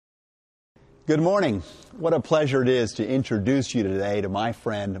Good morning. What a pleasure it is to introduce you today to my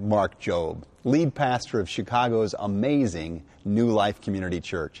friend Mark Jobe, lead pastor of Chicago's amazing New Life Community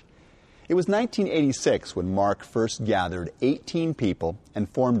Church. It was 1986 when Mark first gathered 18 people and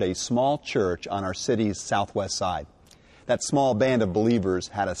formed a small church on our city's southwest side. That small band of believers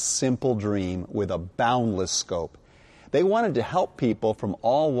had a simple dream with a boundless scope. They wanted to help people from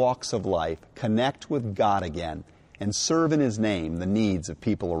all walks of life connect with God again and serve in His name the needs of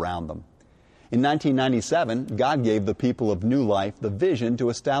people around them. In 1997, God gave the people of New Life the vision to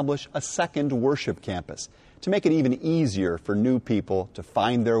establish a second worship campus to make it even easier for new people to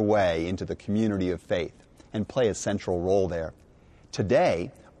find their way into the community of faith and play a central role there.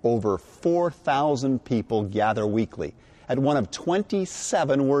 Today, over 4,000 people gather weekly at one of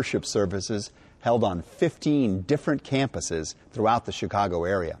 27 worship services held on 15 different campuses throughout the Chicago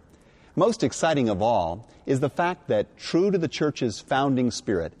area. Most exciting of all is the fact that, true to the church's founding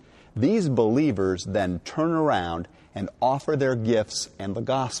spirit, these believers then turn around and offer their gifts and the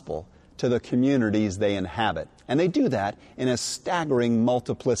gospel to the communities they inhabit. And they do that in a staggering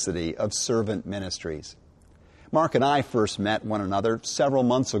multiplicity of servant ministries. Mark and I first met one another several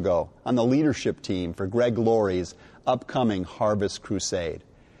months ago on the leadership team for Greg Laurie's upcoming Harvest Crusade.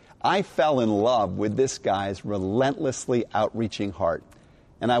 I fell in love with this guy's relentlessly outreaching heart,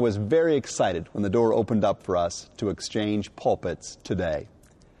 and I was very excited when the door opened up for us to exchange pulpits today.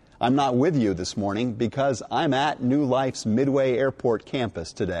 I'm not with you this morning because I'm at New Life's Midway Airport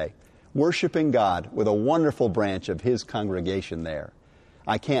campus today, worshiping God with a wonderful branch of His congregation there.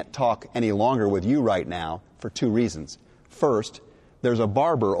 I can't talk any longer with you right now for two reasons. First, there's a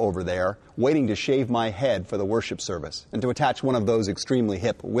barber over there waiting to shave my head for the worship service and to attach one of those extremely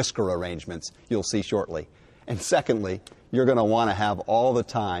hip whisker arrangements you'll see shortly. And secondly, you're going to want to have all the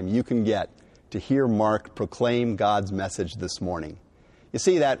time you can get to hear Mark proclaim God's message this morning. You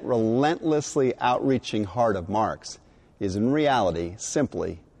see, that relentlessly outreaching heart of Mark's is in reality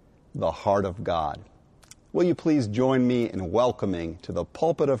simply the heart of God. Will you please join me in welcoming to the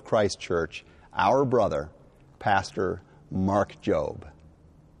pulpit of Christ Church our brother, Pastor Mark Jobe.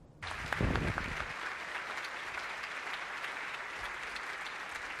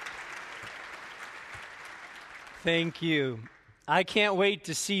 Thank you. I can't wait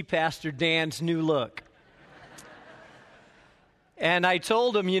to see Pastor Dan's new look. And I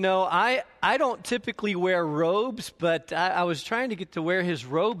told him, I don't typically wear robes, but I was trying to get to wear his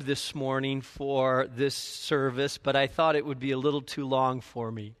robe this morning for this service, but I thought it would be a little too long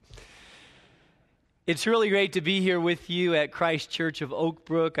for me. It's really great to be here with you at Christ Church of Oak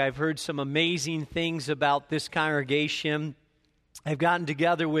Brook. I've heard some amazing things about this congregation. I've gotten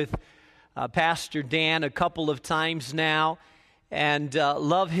together with Pastor Dan a couple of times now and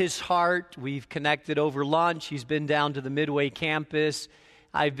love his heart. We've connected over lunch. He's been down to the Midway campus.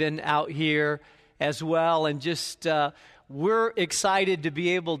 I've been out here as well. And just we're excited to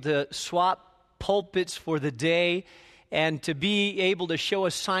be able to swap pulpits for the day and to be able to show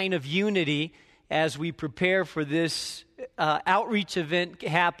a sign of unity as we prepare for this outreach event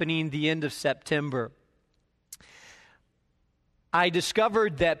happening the end of September. I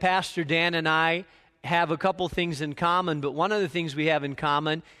discovered that Pastor Dan and I have a couple things in common, but one of the things we have in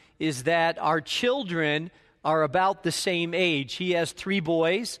common is that our children are about the same age. He has 3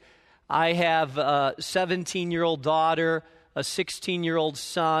 boys. I have a 17-year-old daughter, a 16-year-old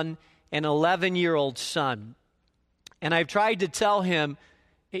son, and an 11-year-old son. And I've tried to tell him,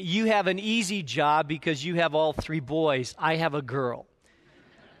 you have an easy job because you have all 3 boys. I have a girl.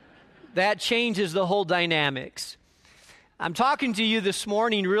 That changes the whole dynamics. I'm talking to you this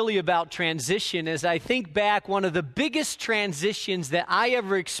morning really about transition. As I think back, one of the biggest transitions that I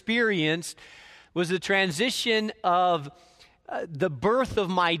ever experienced was the transition of the birth of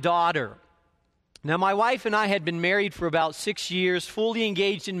my daughter. Now, my wife and I had been married for about 6 years, fully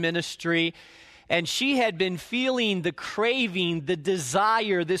engaged in ministry, and she had been feeling the craving, the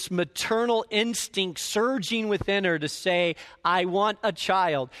desire, this maternal instinct surging within her to say, I want a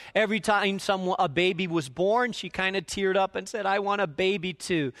child. Every time a baby was born, she kind of teared up and said, I want a baby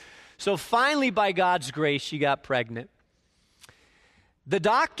too. So finally, by God's grace, she got pregnant. The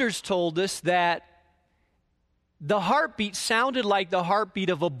doctors told us that the heartbeat sounded like the heartbeat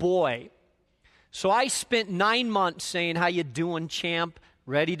of a boy. So I spent 9 months saying, how you doing, champ?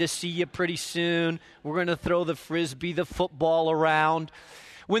 Ready to see you pretty soon. We're going to throw the frisbee, the football around.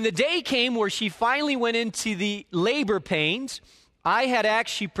 When the day came where she finally went into the labor pains, I had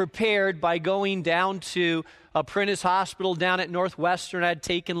actually prepared by going down to Prentice Hospital down at Northwestern. I'd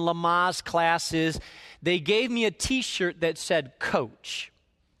taken Lamaze classes. They gave me a T-shirt that said, Coach.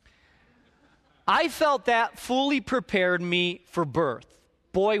 I felt that fully prepared me for birth.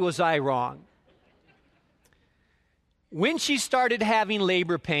 Boy, was I wrong. When she started having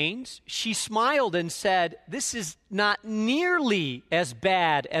labor pains, she smiled and said, "This is not nearly as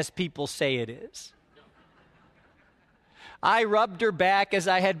bad as people say it is." I rubbed her back as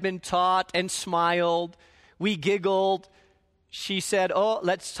I had been taught and smiled. We giggled. She said, "Oh,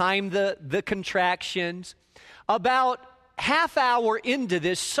 let's time the contractions." About half hour into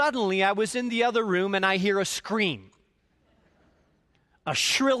this, suddenly I was in the other room and I hear a scream, a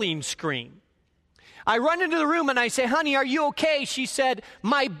shrilling scream. I run into the room and I say, "Honey, are you okay?" She said,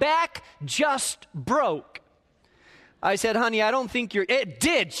 "My back just broke." I said, "Honey, I don't think you're..." "It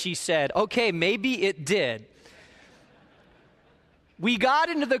did," she said. "Okay, maybe it did." We got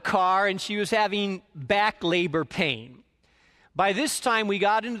into the car and she was having back labor pain. By this time, we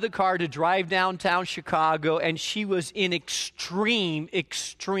got into the car to drive downtown Chicago, and she was in extreme,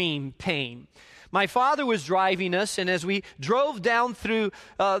 extreme pain. My father was driving us, and as we drove down through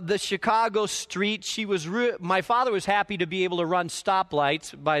the Chicago street, my father was happy to be able to run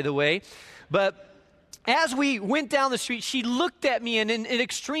stoplights, by the way. But as we went down the street, she looked at me and in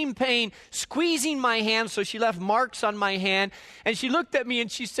extreme pain, squeezing my hand, so she left marks on my hand. And she looked at me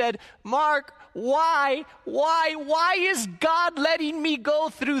and she said, "Mark, why is God letting me go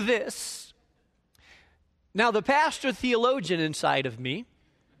through this?" Now, the pastor theologian inside of me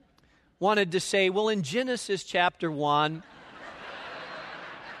wanted to say, well, in Genesis chapter 1,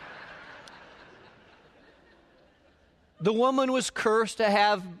 the woman was cursed to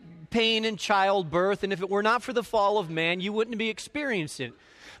have pain in childbirth, and if it were not for the fall of man, you wouldn't be experiencing it.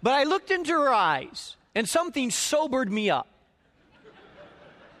 But I looked into her eyes, and something sobered me up.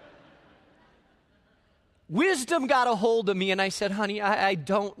 Wisdom got a hold of me, and I said, "Honey, I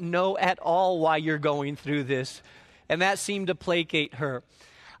don't know at all why you're going through this." And that seemed to placate her.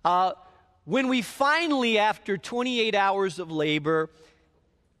 When we finally, after 28 hours of labor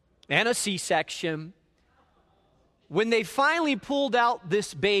and a C-section, when they finally pulled out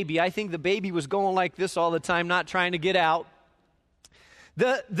this baby, I think the baby was going like this all the time, not trying to get out.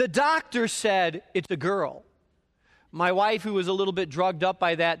 The doctor said, "It's a girl." My wife, who was a little bit drugged up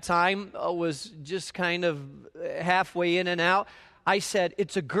by that time, was just kind of halfway in and out. I said,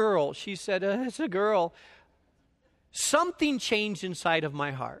 "It's a girl." She said, "It's a girl." Something changed inside of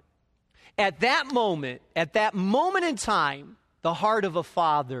my heart. At that moment in time, the heart of a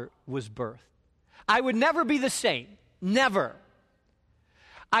father was birthed. I would never be the same. Never.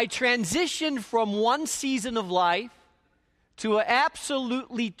 I transitioned from one season of life to an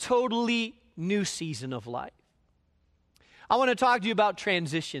absolutely, totally new season of life. I want to talk to you about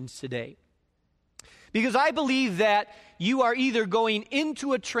transitions today, because I believe that you are either going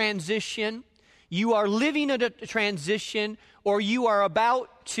into a transition, you are living in a transition, or you are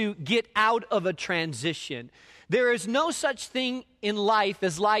about to get out of a transition. There is no such thing in life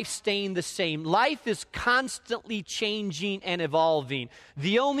as life staying the same. Life is constantly changing and evolving.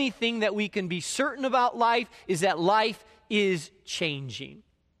 The only thing that we can be certain about life is that life is changing.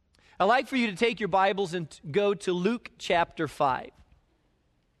 I'd like for you to take your Bibles and go to Luke chapter 5.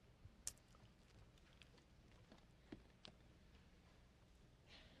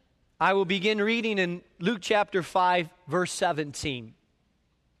 I will begin reading in Luke chapter 5, verse 17.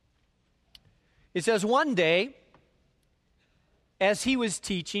 It says, "One day, as he was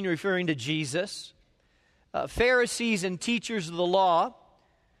teaching," referring to Jesus, Pharisees and teachers of the law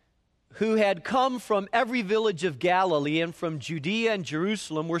who had come from every village of Galilee and from Judea and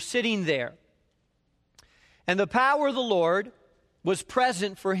Jerusalem were sitting there. And the power of the Lord was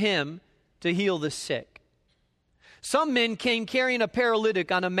present for him to heal the sick. Some men came carrying a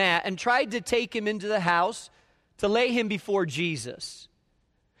paralytic on a mat and tried to take him into the house to lay him before Jesus.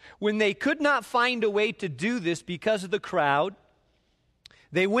 When they could not find a way to do this because of the crowd,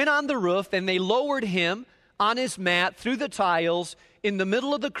 they went on the roof and they lowered him on his mat through the tiles in the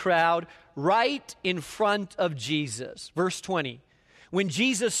middle of the crowd, right in front of Jesus. Verse 20. When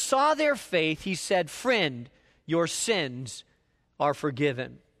Jesus saw their faith, he said, "Friend, your sins are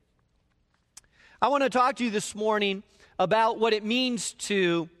forgiven." I want to talk to you this morning about what it means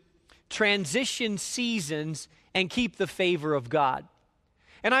to transition seasons and keep the favor of God.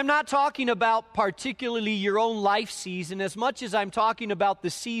 And I'm not talking about particularly your own life season as much as I'm talking about the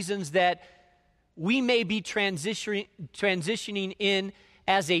seasons that we may be transitioning in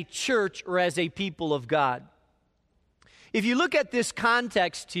as a church or as a people of God. If you look at this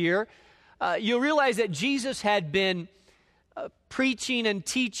context here, you'll realize that Jesus had been preaching and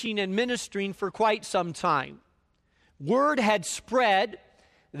teaching and ministering for quite some time. Word had spread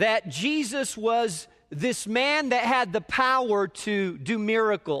that Jesus was this man that had the power to do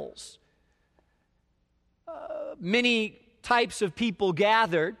miracles. Many types of people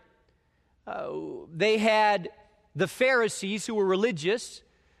gathered. They had the Pharisees who were religious.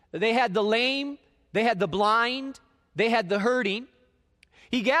 They had the lame, they had the blind, they had the hurting.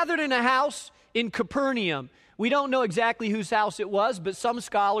 He gathered in a house in Capernaum. We don't know exactly whose house it was, but some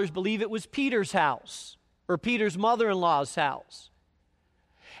scholars believe it was Peter's house or Peter's mother-in-law's house.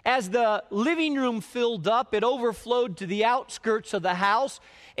 As the living room filled up, it overflowed to the outskirts of the house.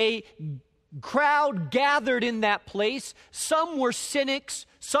 A crowd gathered in that place. Some were cynics,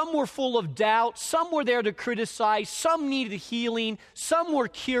 some were full of doubt, some were there to criticize, some needed healing, some were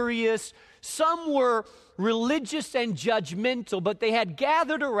curious, some were religious and judgmental, but they had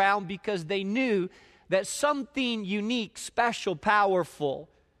gathered around because they knew that something unique, special, powerful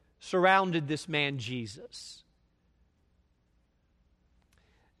surrounded this man Jesus.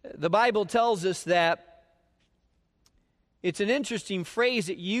 The Bible tells us that it's an interesting phrase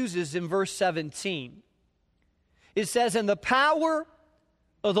it uses in verse 17. It says, "And the power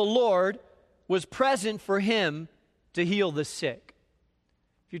of the Lord was present for him to heal the sick."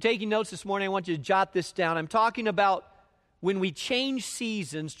 If you're taking notes this morning, I want you to jot this down. I'm talking about when we change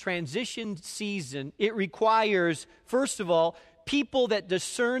seasons, transition season, it requires, first of all, people that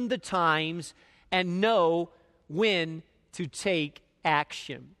discern the times and know when to take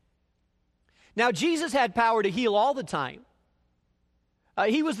action. Now, Jesus had power to heal all the time.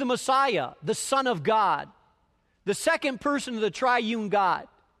 He was the Messiah, the Son of God, the second person of the triune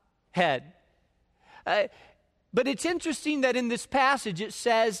Godhead. But it's interesting that in this passage it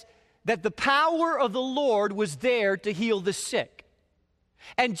says that the power of the Lord was there to heal the sick.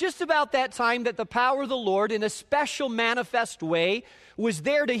 And just about that time that the power of the Lord, in a special manifest way, was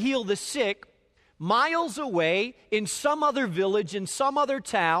there to heal the sick, miles away in some other village, in some other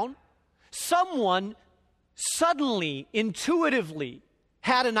town, someone suddenly, intuitively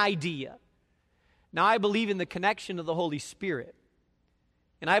had an idea. Now, I believe in the connection of the Holy Spirit.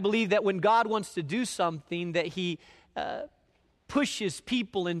 And I believe that when God wants to do something, that He pushes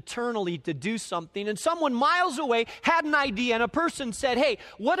people internally to do something. And someone miles away had an idea, and a person said, "Hey,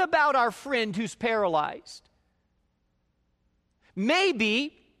 what about our friend who's paralyzed?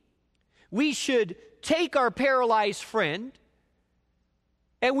 Maybe we should take our paralyzed friend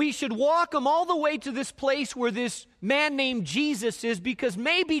and we should walk him all the way to this place where this man named Jesus is, because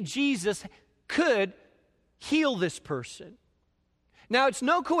maybe Jesus could heal this person." Now, it's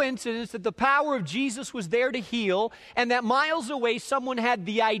no coincidence that the power of Jesus was there to heal, and that miles away someone had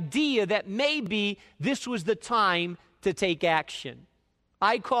the idea that maybe this was the time to take action.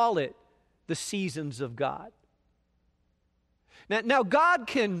 I call it the seasons of God. Now, God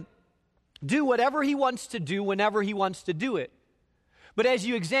can do whatever He wants to do whenever He wants to do it. But as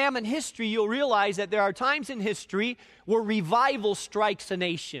you examine history, you'll realize that there are times in history where revival strikes a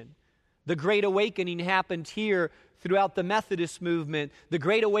nation. The Great Awakening happened here throughout the Methodist movement, the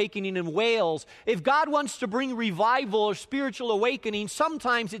Great Awakening in Wales. If God wants to bring revival or spiritual awakening,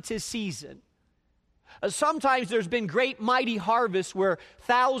 sometimes it's His season. Sometimes there's been great mighty harvests where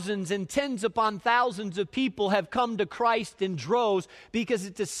thousands and tens upon thousands of people have come to Christ in droves because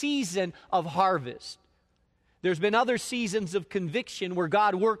it's a season of harvest. There's been other seasons of conviction where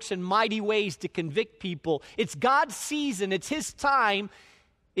God works in mighty ways to convict people. It's God's season, it's His time,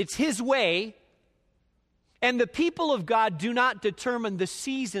 it's His way. And the people of God do not determine the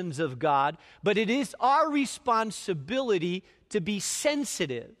seasons of God, but it is our responsibility to be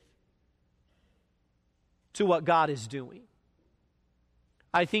sensitive to what God is doing.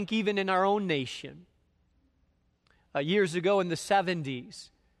 I think even in our own nation, years ago in the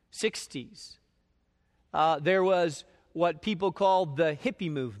 70s, 60s, there was what people called the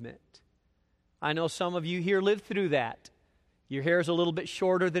hippie movement. I know some of you here lived through that. Your hair is a little bit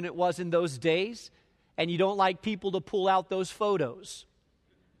shorter than it was in those days, and you don't like people to pull out those photos.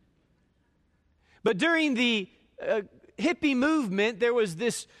 But during the hippie movement, there was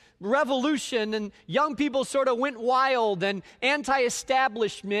this revolution, and young people sort of went wild, and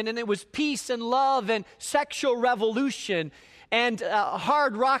anti-establishment, and it was peace and love and sexual revolution and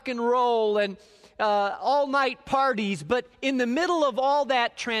hard rock and roll and all-night parties. But in the middle of all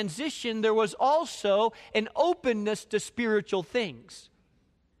that transition, there was also an openness to spiritual things.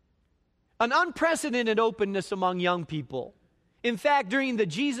 An unprecedented openness among young people. In fact, during the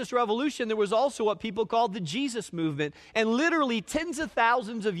Jesus Revolution, there was also what people called the Jesus Movement. And literally tens of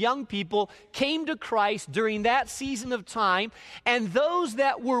thousands of young people came to Christ during that season of time. And those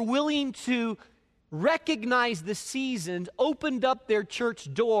that were willing to recognize the seasons opened up their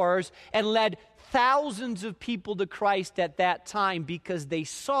church doors and led thousands of people to Christ at that time, because they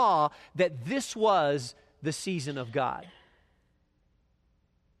saw that this was the season of God.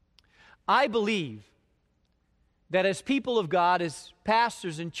 I believe that as people of God, as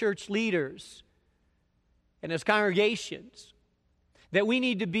pastors and church leaders, and as congregations, that we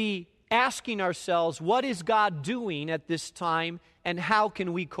need to be asking ourselves, what is God doing at this time, and how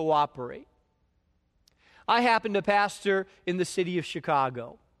can we cooperate? I happen to pastor in the city of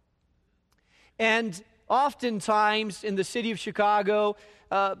Chicago. And oftentimes in the city of Chicago,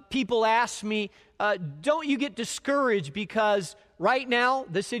 people ask me, don't you get discouraged because right now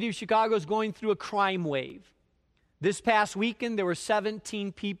the city of Chicago is going through a crime wave. This past weekend there were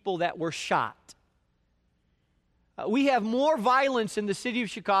 17 people that were shot. We have more violence in the city of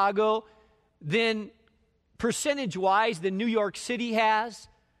Chicago than percentage-wise than New York City has,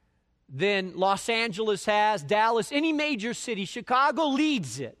 than Los Angeles has, Dallas, any major city. Chicago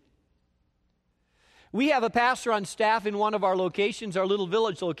leads it. We have a pastor on staff in one of our locations, our Little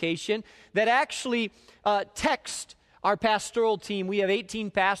Village location, that actually texts our pastoral team. We have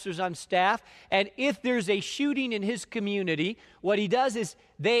 18 pastors on staff, and if there's a shooting in his community, what he does is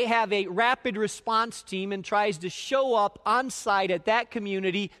they have a rapid response team and tries to show up on site at that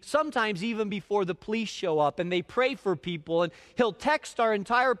community, sometimes even before the police show up, and they pray for people, and he'll text our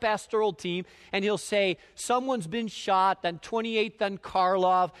entire pastoral team, and he'll say, someone's been shot on 28th and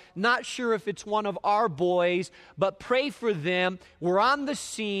Karlov, not sure if it's one of our boys, but pray for them. We're on the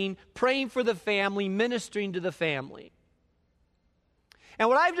scene, praying for the family, ministering to the family. And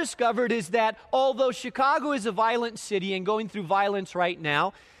what I've discovered is that although Chicago is a violent city and going through violence right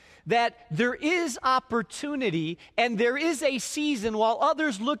now, that there is opportunity and there is a season while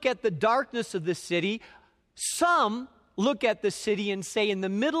others look at the darkness of the city, some look at the city and say in the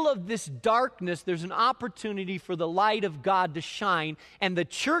middle of this darkness there's an opportunity for the light of God to shine and the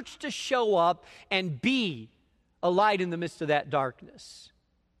church to show up and be a light in the midst of that darkness.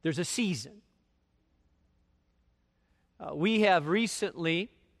 There's a season. We have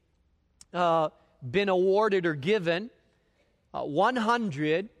recently been awarded or given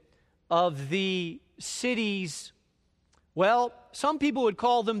 100 of the city's, well, some people would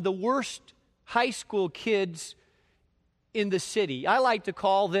call them the worst high school kids in the city. I like to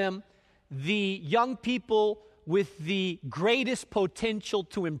call them the young people with the greatest potential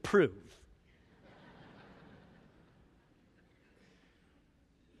to improve.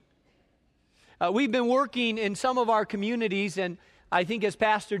 We've been working in some of our communities, and I think as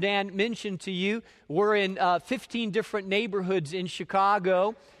Pastor Dan mentioned to you, we're in 15 different neighborhoods in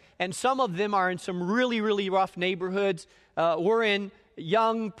Chicago, and some of them are in some really, really rough neighborhoods. We're in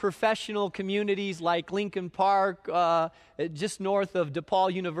young professional communities like Lincoln Park, just north of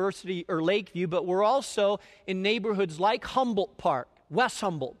DePaul University or Lakeview, but we're also in neighborhoods like Humboldt Park, West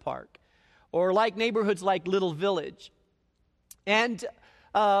Humboldt Park, or like neighborhoods like Little Village. And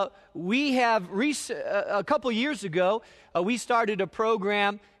we have, a couple years ago, we started a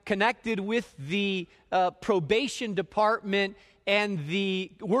program connected with the probation department and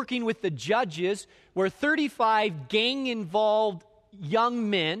the working with the judges where 35 gang-involved young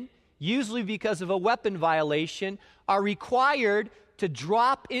men, usually because of a weapon violation, are required to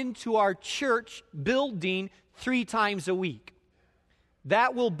drop into our church building 3 times a week.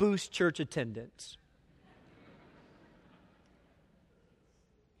 That will boost church attendance.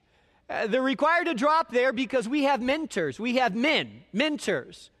 They're required to drop there because we have mentors. We have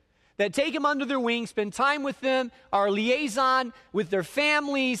mentors that take them under their wing, spend time with them, our liaison with their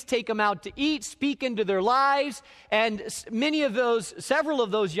families, take them out to eat, speak into their lives. And several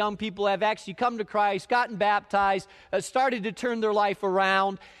of those young people have actually come to Christ, gotten baptized, started to turn their life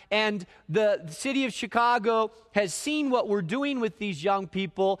around. And the city of Chicago has seen what we're doing with these young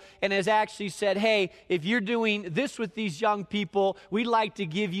people and has actually said, hey, if you're doing this with these young people, we'd like to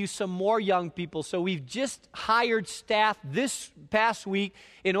give you some more young people. So we've just hired staff this past week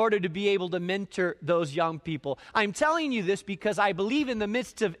in order to be able to mentor those young people. I'm telling you this because I believe in the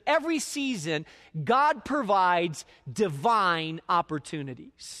midst of every season, God provides divine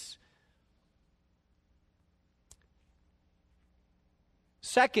opportunities.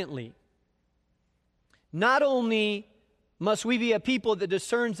 Secondly, not only must we be a people that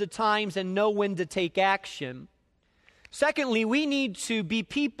discerns the times and know when to take action, secondly, we need to be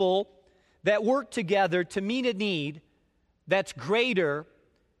people that work together to meet a need that's greater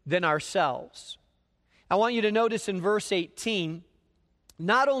than ourselves. I want you to notice in verse 18,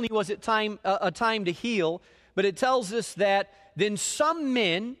 not only was it a time to heal, but it tells us that then some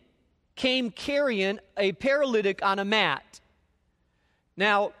men came carrying a paralytic on a mat.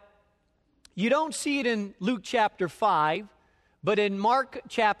 Now, you don't see it in Luke chapter 5, but in Mark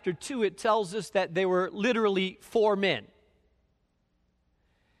chapter 2, it tells us that there were literally 4 men.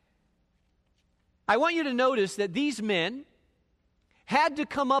 I want you to notice that these men had to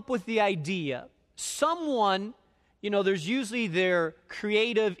come up with the idea. Someone, there's usually their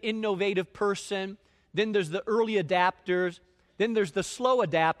creative, innovative person then there's the early adapters, then there's the slow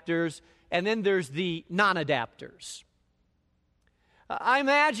adapters, and then there's the non-adapters. I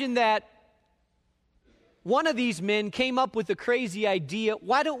imagine that one of these men came up with a crazy idea.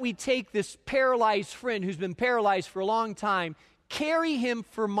 Why don't we take this paralyzed friend who's been paralyzed for a long time, carry him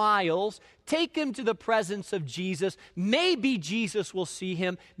for miles, take him to the presence of Jesus. Maybe Jesus will see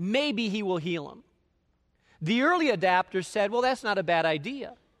him. Maybe he will heal him. The early adapters said, well, that's not a bad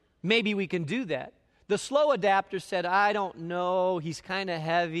idea. Maybe we can do that. The slow adapters said, I don't know. He's kind of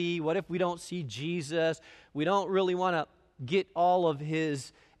heavy. What if we don't see Jesus? We don't really want to get all of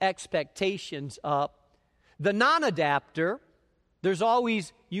his expectations up. The non-adapter, there's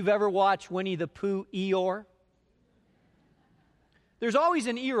always, you've ever watched Winnie the Pooh, Eeyore? There's always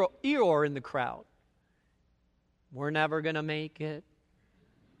an Eeyore in the crowd. We're never going to make it.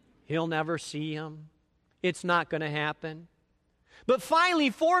 He'll never see him. It's not going to happen. But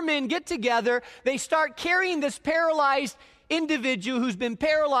finally, 4 men get together. They start carrying this paralyzed individual who's been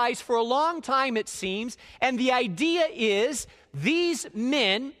paralyzed for a long time, it seems. And the idea is these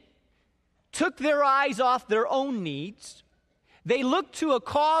men took their eyes off their own needs. They looked to a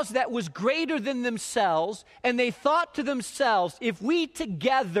cause that was greater than themselves, and they thought to themselves, if we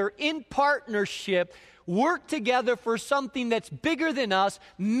together in partnership work together for something that's bigger than us,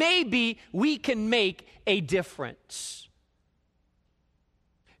 maybe we can make a difference.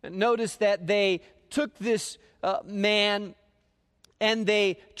 Notice that they took this man and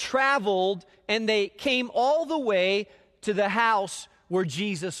they traveled and they came all the way to the house where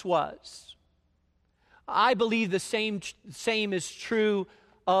Jesus was. I believe the same is true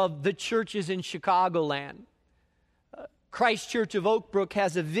of the churches in Chicagoland. Christ Church of Oak Brook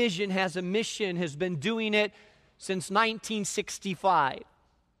has a vision, has a mission, has been doing it since 1965.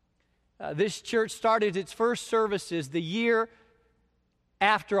 This church started its first services the year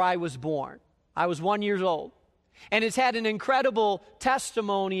after I was born. I was 1 year old. And it's had an incredible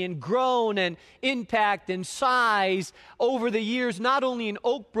testimony and grown and impact and size over the years, not only in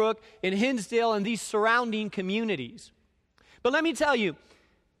Oak Brook, in Hinsdale, and these surrounding communities. But let me tell you,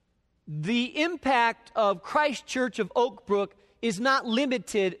 the impact of Christ Church of Oak Brook is not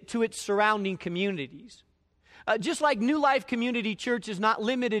limited to its surrounding communities. Just like New Life Community Church is not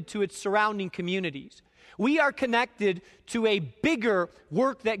limited to its surrounding communities. We are connected to a bigger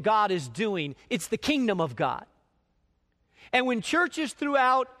work that God is doing. It's the kingdom of God. And when churches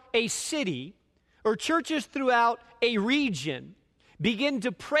throughout a city or churches throughout a region begin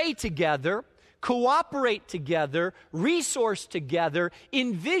to pray together, cooperate together, resource together,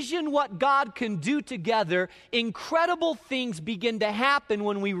 envision what God can do together, incredible things begin to happen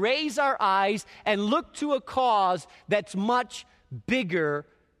when we raise our eyes and look to a cause that's much bigger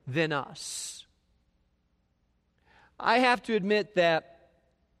than us. I have to admit that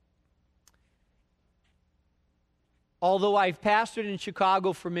although I've pastored in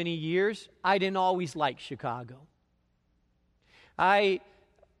Chicago for many years, I didn't always like Chicago. I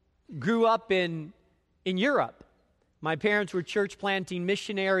grew up in Europe. My parents were church planting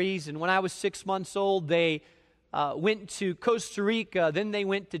missionaries, and when I was 6 months old, they went to Costa Rica, then they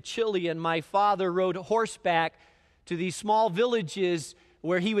went to Chile, and my father rode horseback to these small villages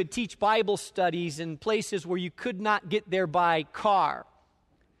where he would teach Bible studies in places where you could not get there by car.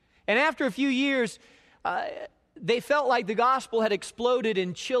 And after a few years, they felt like the gospel had exploded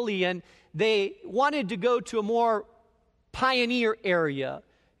in Chile, and they wanted to go to a more pioneer area.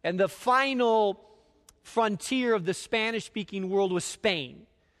 And the final frontier of the Spanish-speaking world was Spain.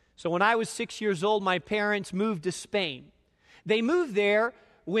 So when I was 6 years old, my parents moved to Spain. They moved there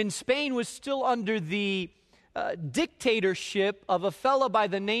when Spain was still under the dictatorship of a fellow by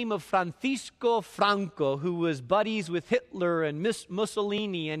the name of Francisco Franco, who was buddies with Hitler and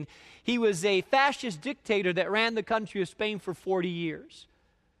Mussolini, and he was a fascist dictator that ran the country of Spain for 40 years.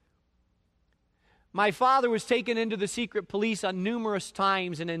 My father was taken into the secret police on numerous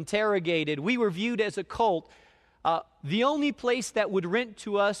times and interrogated. We were viewed as a cult. The only place that would rent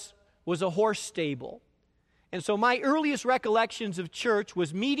to us was a horse stable. And so my earliest recollections of church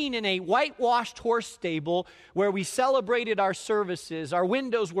was meeting in a whitewashed horse stable where we celebrated our services. Our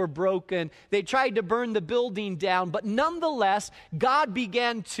windows were broken. They tried to burn the building down. But nonetheless, God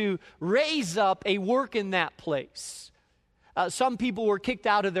began to raise up a work in that place. Some people were kicked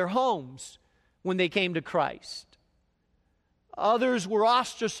out of their homes when they came to Christ. Others were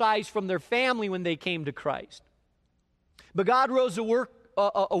ostracized from their family when they came to Christ. But God rose a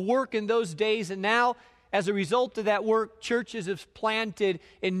work in those days, and now, as a result of that work, churches have planted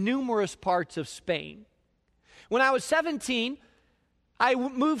in numerous parts of Spain. When I was 17, I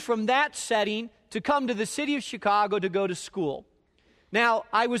moved from that setting to come to the city of Chicago to go to school. Now,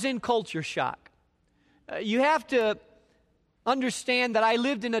 I was in culture shock. You have to understand that I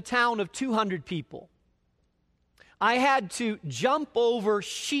lived in a town of 200 people. I had to jump over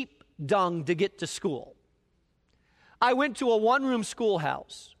sheep dung to get to school. I went to a one-room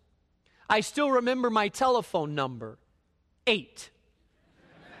schoolhouse. I still remember my telephone number, 8.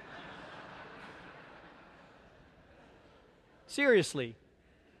 Seriously.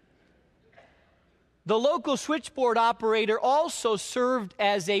 The local switchboard operator also served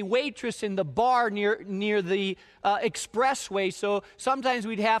as a waitress in the bar near the expressway, so sometimes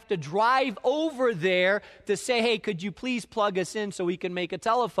we'd have to drive over there to say, hey, could you please plug us in so we can make a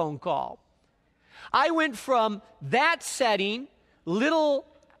telephone call? I went from that setting, little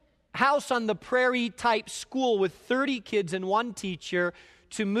house on the prairie type school with 30 kids and one teacher,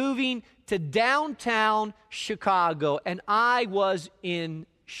 to moving to downtown Chicago, and I was in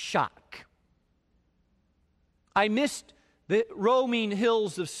shock. I missed the roaming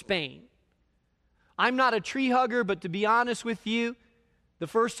hills of Spain. I'm not a tree hugger, but to be honest with you, the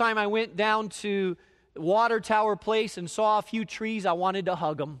first time I went down to Water Tower Place and saw a few trees, I wanted to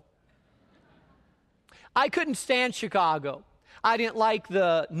hug them. I couldn't stand Chicago. I didn't like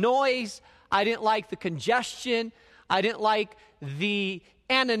the noise. I didn't like the congestion. I didn't like the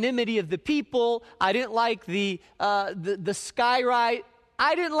anonymity of the people. I didn't like the sky ride.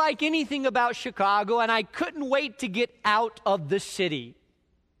 I didn't like anything about Chicago, and I couldn't wait to get out of the city.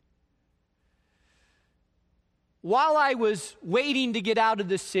 While I was waiting to get out of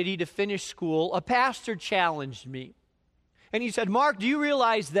the city to finish school, a pastor challenged me. And he said, Mark, do you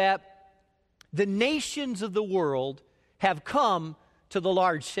realize that the nations of the world have come to the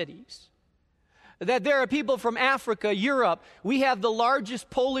large cities? That there are people from Africa, Europe. We have the largest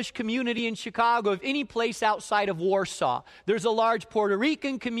Polish community in Chicago of any place outside of Warsaw. There's a large Puerto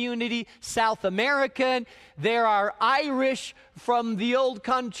Rican community, South American. There are Irish from the old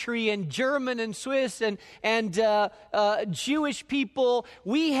country, and German and Swiss and Jewish people.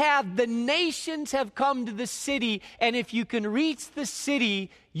 The nations have come to the city, and if you can reach the city,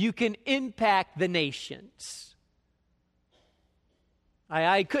 you can impact the nations.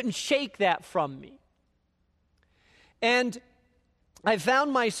 I couldn't shake that from me. And I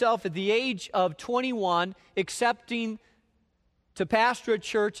found myself at the age of 21 accepting to pastor a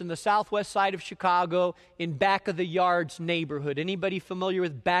church in the southwest side of Chicago in Back of the Yards neighborhood. Anybody familiar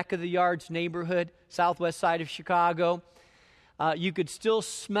with Back of the Yards neighborhood, southwest side of Chicago? You could still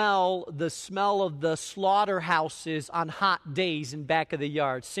smell the smell of the slaughterhouses on hot days in Back of the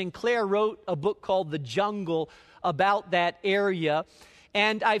Yards. Sinclair wrote a book called The Jungle about that area.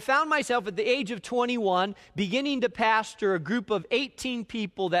 And I found myself at the age of 21 beginning to pastor a group of 18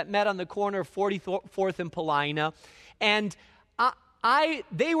 people that met on the corner of 44th and Paulina. And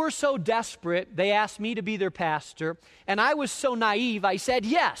they were so desperate, they asked me to be their pastor. And I was so naive, I said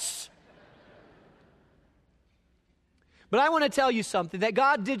yes. But I want to tell you something, that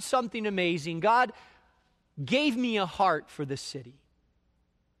God did something amazing. God gave me a heart for the city.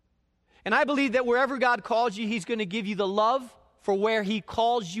 And I believe that wherever God calls you, He's going to give you the love for where He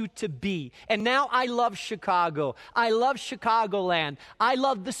calls you to be. And now I love Chicago. I love Chicagoland. I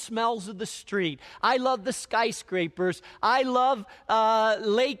love the smells of the street. I love the skyscrapers. I love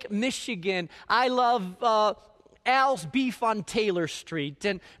Lake Michigan. I love Al's Beef on Taylor Street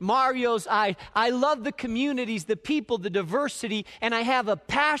and Mario's. I love the communities, the people, the diversity, and I have a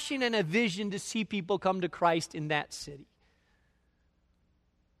passion and a vision to see people come to Christ in that city.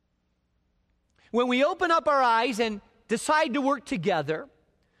 When we open up our eyes and decide to work together,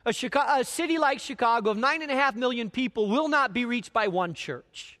 a city like Chicago of 9.5 million people will not be reached by one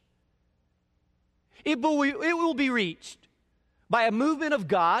church. It will be reached by a movement of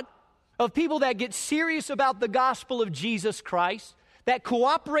God, of people that get serious about the gospel of Jesus Christ, that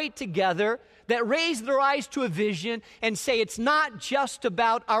cooperate together, that raise their eyes to a vision and say it's not just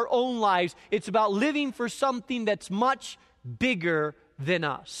about our own lives, it's about living for something that's much bigger than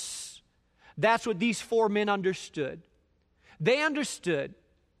us. That's what these 4 men understood. They understood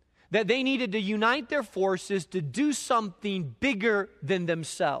that they needed to unite their forces to do something bigger than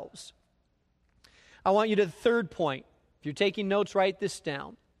themselves. I want you to the third point. If you're taking notes, write this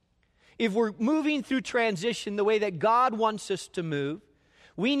down. If we're moving through transition the way that God wants us to move,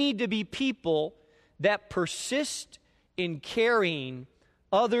 we need to be people that persist in carrying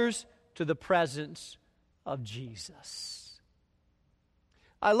others to the presence of Jesus.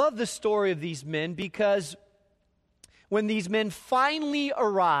 I love the story of these men because when these men finally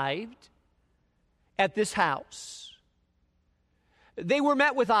arrived at this house, they were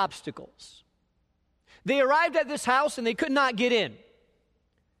met with obstacles. They arrived at this house and they could not get in.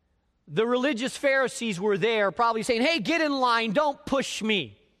 The religious Pharisees were there probably saying, hey, get in line, don't push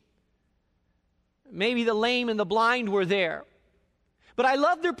me. Maybe the lame and the blind were there. But I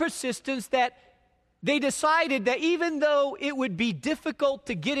love their persistence that they decided that even though it would be difficult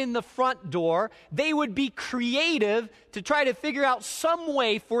to get in the front door, they would be creative to try to figure out some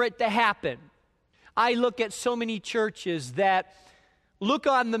way for it to happen. I look at so many churches that look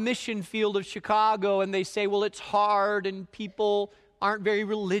on the mission field of Chicago and they say, well, it's hard and people aren't very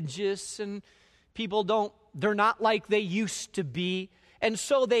religious and they're not like they used to be. And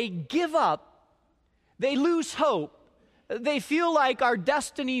so they give up. They lose hope. They feel like our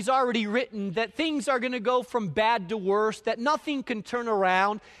destiny's already written, that things are going to go from bad to worse, that nothing can turn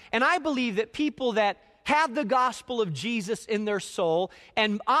around. And I believe that people that have the gospel of Jesus in their soul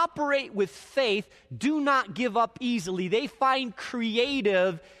and operate with faith do not give up easily. They find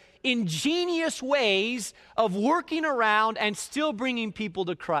creative, ingenious ways of working around and still bringing people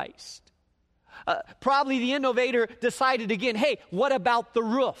to Christ. Probably the innovator decided again, hey, what about the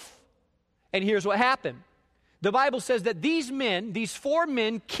roof? And here's what happened. The Bible says that these 4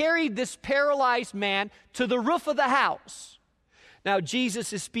 men, carried this paralyzed man to the roof of the house. Now,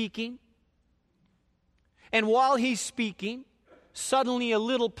 Jesus is speaking. And while he's speaking, suddenly a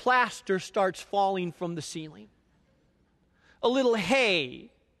little plaster starts falling from the ceiling. A little hay.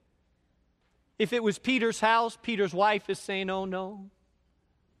 If it was Peter's house, Peter's wife is saying, oh no.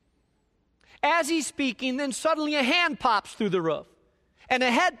 As he's speaking, then suddenly a hand pops through the roof. And a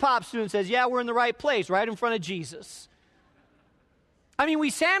head pops through and says, yeah, we're in the right place, right in front of Jesus. I mean,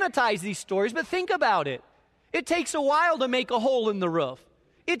 we sanitize these stories, but think about it. It takes a while to make a hole in the roof.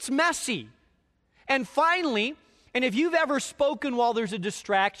 It's messy. And finally, and if you've ever spoken while there's a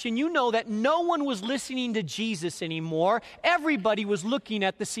distraction, you know that no one was listening to Jesus anymore. Everybody was looking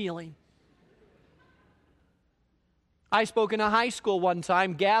at the ceiling. I spoke in a high school one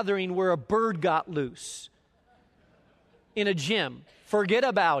time, gathering where a bird got loose in a gym. Forget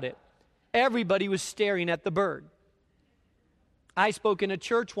about it. Everybody was staring at the bird. I spoke in a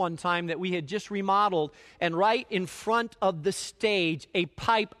church one time that we had just remodeled, and right in front of the stage, a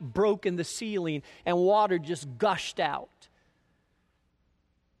pipe broke in the ceiling and water just gushed out.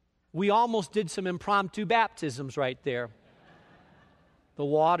 We almost did some impromptu baptisms right there. The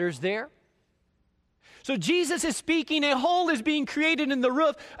water's there. So Jesus is speaking, a hole is being created in the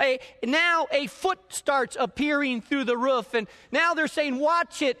roof. Now a foot starts appearing through the roof, and now they're saying,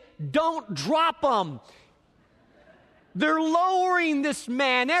 watch it, don't drop them. They're lowering this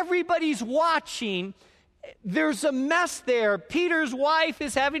man. Everybody's watching. There's a mess there. Peter's wife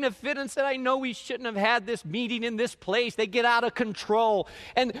is having a fit and said, I know we shouldn't have had this meeting in this place. They get out of control.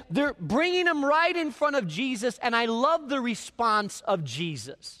 And they're bringing him right in front of Jesus, and I love the response of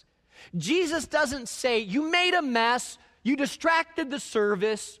Jesus. Jesus doesn't say, you made a mess, you distracted the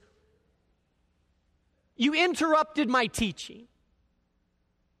service, you interrupted my teaching.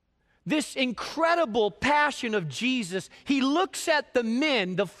 This incredible passion of Jesus, he looks at the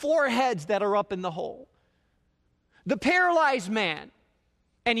men, the 4 heads that are up in the hole, the paralyzed man,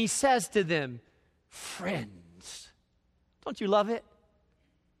 and he says to them, friends. Don't you love it?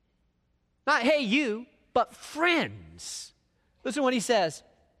 Not, hey, you, but friends. Listen to what he says.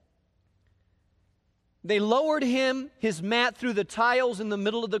 They lowered him, his mat, through the tiles in the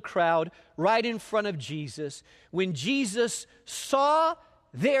middle of the crowd, right in front of Jesus. When Jesus saw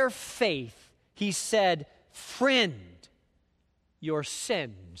their faith, he said, friend, your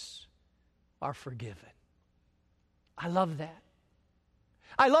sins are forgiven. I love that.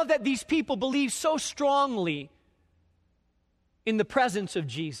 I love that these people believe so strongly in the presence of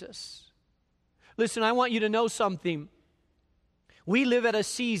Jesus. Listen, I want you to know something. We live at a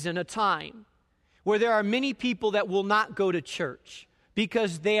season, a time, where there are many people that will not go to church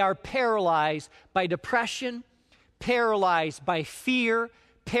because they are paralyzed by depression, paralyzed by fear,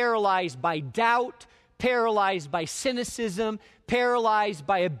 paralyzed by doubt, paralyzed by cynicism, paralyzed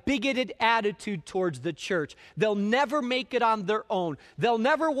by a bigoted attitude towards the church. They'll never make it on their own. They'll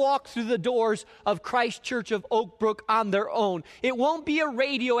never walk through the doors of Christ Church of Oak Brook on their own. It won't be a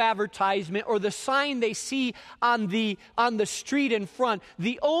radio advertisement or the sign they see on the street in front.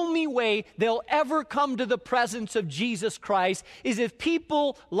 The only way they'll ever come to the presence of Jesus Christ is if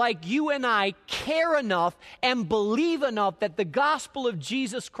people like you and I care enough and believe enough that the gospel of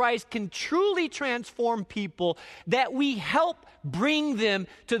Jesus Christ can truly transform people, that we help bring them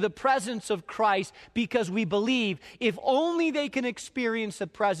to the presence of Christ, because we believe if only they can experience the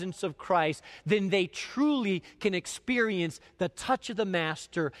presence of Christ, then they truly can experience the touch of the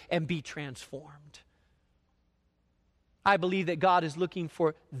Master and be transformed. I believe that God is looking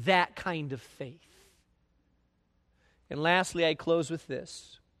for that kind of faith. And lastly, I close with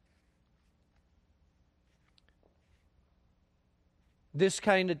this. This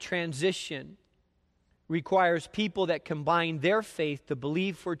kind of transition requires people that combine their faith to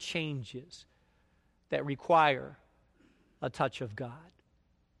believe for changes that require a touch of God.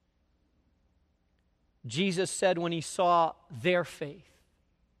 Jesus said when he saw their faith,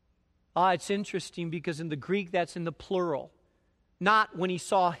 it's interesting because in the Greek that's in the plural. Not when he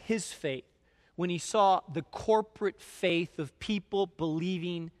saw his faith, when he saw the corporate faith of people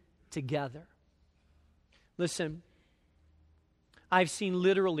believing together. Listen, I've seen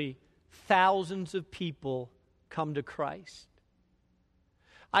literally thousands of people come to Christ.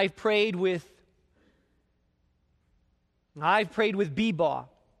 I've prayed with Beba,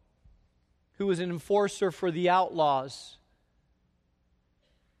 who was an enforcer for the outlaws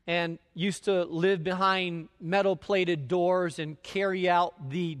and used to live behind metal-plated doors and carry out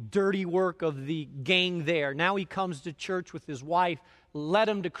the dirty work of the gang there. Now he comes to church with his wife, led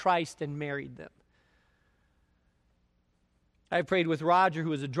them to Christ, and married them. I prayed with Roger,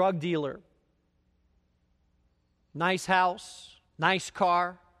 who was a drug dealer. Nice house, nice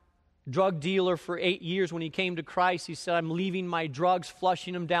car, drug dealer for 8 years. When he came to Christ, he said, I'm leaving my drugs,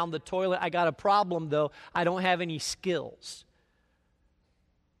 flushing them down the toilet. I got a problem, though. I don't have any skills.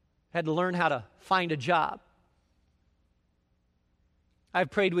 Had to learn how to find a job. I've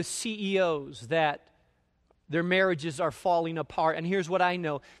prayed with CEOs that their marriages are falling apart. And here's what I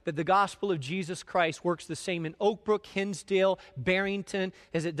know, that the gospel of Jesus Christ works the same in Oak Brook, Hinsdale, Barrington,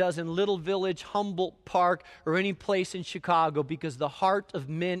 as it does in Little Village, Humboldt Park, or any place in Chicago, because the heart of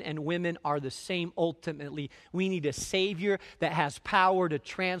men and women are the same ultimately. We need a Savior that has power to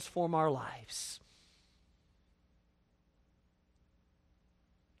transform our lives.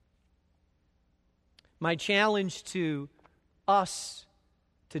 My challenge to us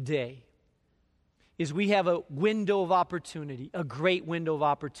today is we have a window of opportunity, a great window of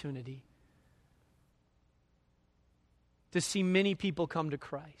opportunity, to see many people come to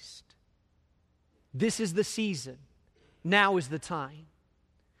Christ. This is the season. Now is the time.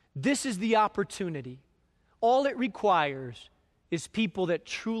 This is the opportunity. All it requires is people that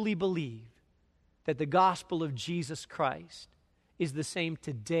truly believe that the gospel of Jesus Christ is the same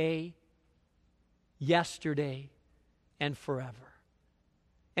today, yesterday, and forever.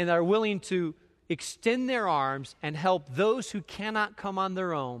 And are willing to extend their arms and help those who cannot come on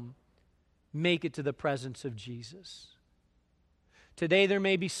their own make it to the presence of Jesus. Today there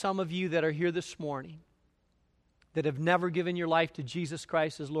may be some of you that are here this morning that have never given your life to Jesus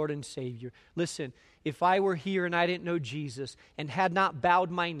Christ as Lord and Savior. Listen, if I were here and I didn't know Jesus and had not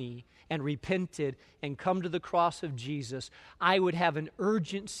bowed my knee and repented and come to the cross of Jesus, I would have an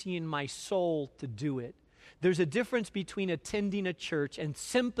urgency in my soul to do it. There's a difference between attending a church and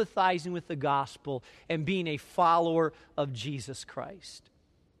sympathizing with the gospel and being a follower of Jesus Christ.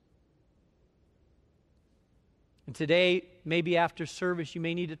 And today, maybe after service, you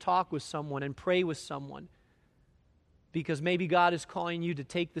may need to talk with someone and pray with someone, because maybe God is calling you to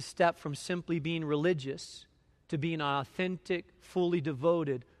take the step from simply being religious to being an authentic, fully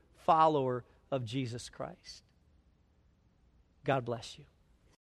devoted follower of Jesus Christ. God bless you.